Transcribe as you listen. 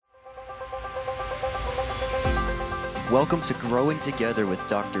Welcome to Growing Together with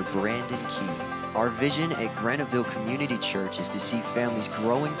Dr. Brandon Key. Our vision at Graniteville Community Church is to see families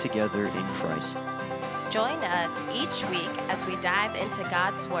growing together in Christ. Join us each week as we dive into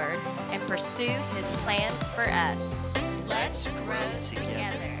God's Word and pursue His plan for us. Let's grow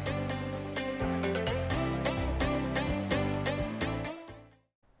together.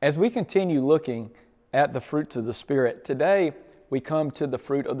 As we continue looking at the fruits of the Spirit, today we come to the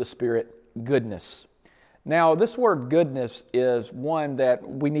fruit of the Spirit, goodness. Now, this word goodness is one that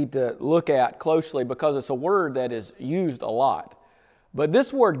we need to look at closely because it's a word that is used a lot. But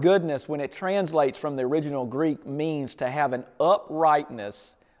this word goodness, when it translates from the original Greek, means to have an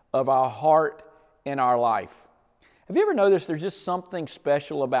uprightness of our heart in our life. Have you ever noticed there's just something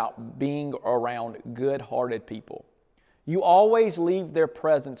special about being around good-hearted people? You always leave their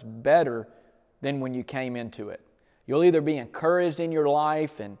presence better than when you came into it. You'll either be encouraged in your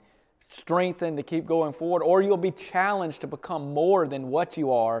life and strengthened to keep going forward, or you'll be challenged to become more than what you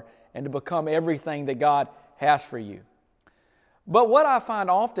are and to become everything that God has for you. But what I find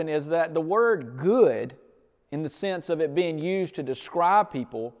often is that the word good, in the sense of it being used to describe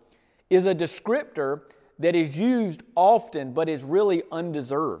people, is a descriptor that is used often but is really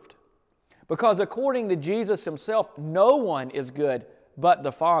undeserved. Because according to Jesus Himself, no one is good but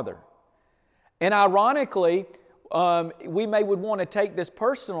the Father. And ironically, we would want to take this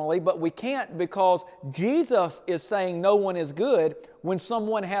personally, but we can't, because Jesus is saying no one is good when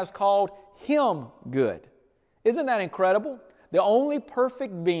someone has called Him good. Isn't that incredible? The only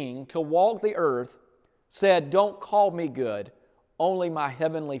perfect being to walk the earth said, "Don't call me good, only my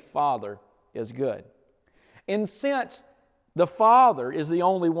heavenly Father is good." And since the Father is the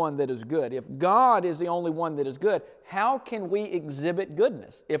only one that is good, if God is the only one that is good, how can we exhibit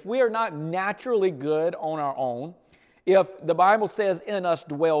goodness? If we are not naturally good on our own, if the Bible says in us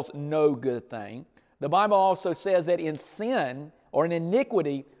dwells no good thing, the Bible also says that in sin or in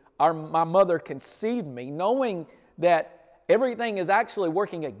iniquity my mother conceived me, knowing that everything is actually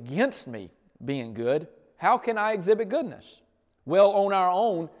working against me being good, how can I exhibit goodness? Well, on our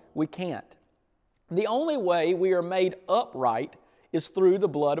own, we can't. The only way we are made upright is through the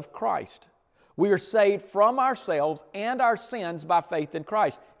blood of Christ. We are saved from ourselves and our sins by faith in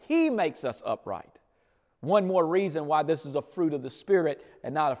Christ. He makes us upright. One more reason why this is a fruit of the Spirit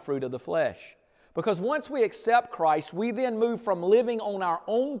and not a fruit of the flesh. Because once we accept Christ, we then move from living on our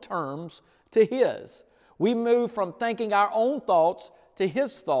own terms to His. We move from thinking our own thoughts to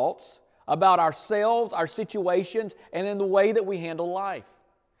His thoughts about ourselves, our situations, and in the way that we handle life.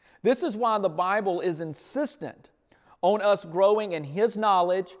 This is why the Bible is insistent on us growing in His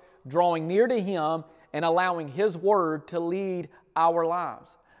knowledge, drawing near to Him, and allowing His Word to lead our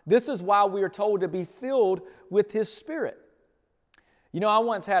lives. This is why we are told to be filled with His Spirit. You know, I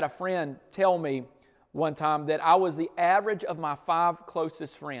once had a friend tell me one time that I was the average of my 5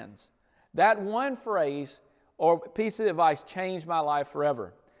 closest friends. That one phrase or piece of advice changed my life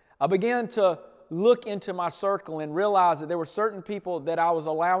forever. I began to look into my circle and realize that there were certain people that I was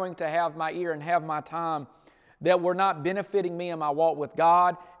allowing to have my ear and have my time that were not benefiting me in my walk with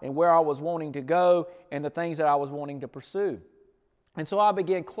God and where I was wanting to go and the things that I was wanting to pursue. And so I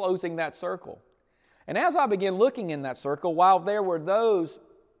began closing that circle. And as I began looking in that circle, while there were those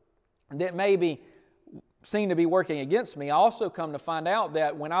that maybe seemed to be working against me, I also come to find out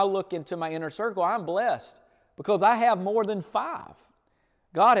that when I look into my inner circle, I'm blessed because I have more than 5.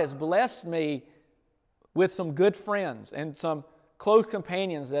 God has blessed me with some good friends and some close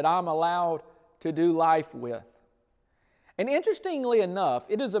companions that I'm allowed to do life with. And interestingly enough,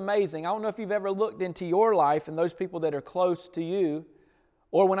 it is amazing. I don't know if you've ever looked into your life and those people that are close to you,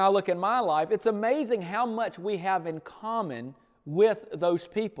 or when I look in my life, it's amazing how much we have in common with those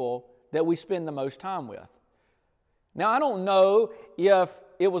people that we spend the most time with. Now, I don't know if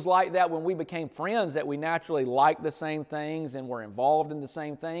it was like that when we became friends, that we naturally liked the same things and were involved in the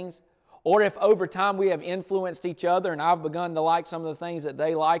same things, or if over time we have influenced each other and I've begun to like some of the things that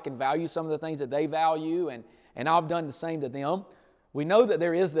they like and value some of the things that they value, and I've done the same to them. We know that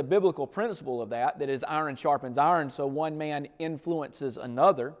there is the biblical principle of that is iron sharpens iron, so one man influences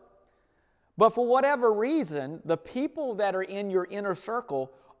another. But for whatever reason, the people that are in your inner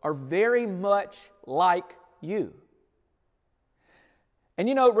circle are very much like you. And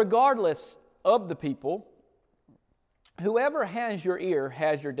you know, regardless of the people, whoever has your ear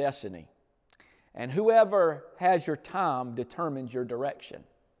has your destiny. And whoever has your time determines your direction.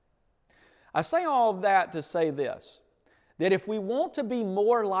 I say all of that to say this, that if we want to be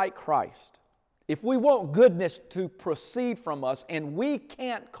more like Christ, if we want goodness to proceed from us, and we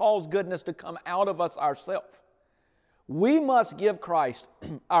can't cause goodness to come out of us ourselves, we must give Christ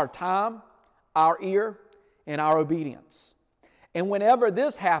our time, our ear, in our obedience. And whenever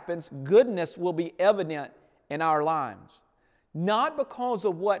this happens, goodness will be evident in our lives. Not because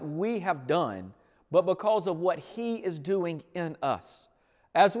of what we have done, but because of what He is doing in us.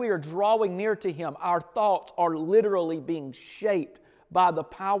 As we are drawing near to Him, our thoughts are literally being shaped by the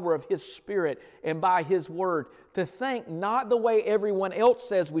power of His Spirit and by His Word to think not the way everyone else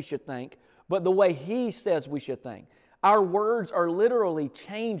says we should think, but the way He says we should think. Our words are literally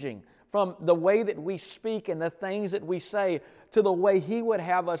changing from the way that we speak and the things that we say to the way He would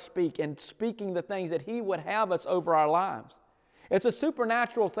have us speak and speaking the things that He would have us over our lives. It's a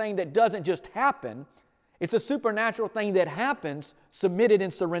supernatural thing that doesn't just happen. It's a supernatural thing that happens submitted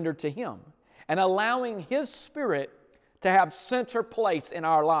and surrendered to Him and allowing His Spirit to have center place in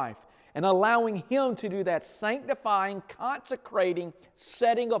our life and allowing Him to do that sanctifying, consecrating,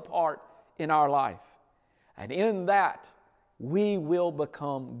 setting apart in our life. And in that, we will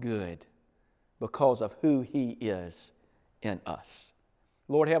become good because of who He is in us.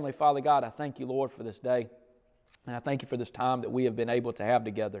 Lord, Heavenly Father God, I thank You, Lord, for this day. And I thank You for this time that we have been able to have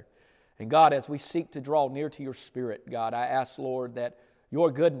together. And God, as we seek to draw near to Your Spirit, God, I ask, Lord, that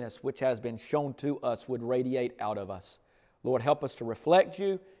Your goodness, which has been shown to us, would radiate out of us. Lord, help us to reflect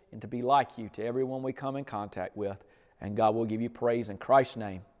You and to be like You to everyone we come in contact with. And God, we'll give You praise in Christ's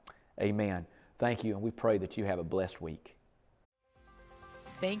name. Amen. Thank You, and we pray that you have a blessed week.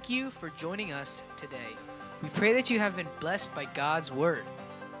 Thank you for joining us today. We pray that you have been blessed by God's Word.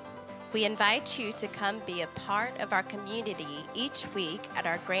 We invite you to come be a part of our community each week at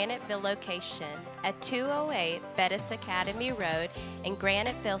our Graniteville location at 208 Bettis Academy Road in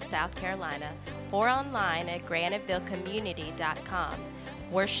Graniteville, South Carolina, or online at granitevillecommunity.com.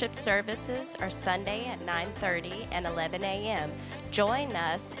 Worship services are Sunday at 9:30 and 11 a.m. Join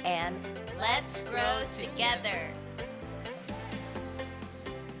us and let's grow together.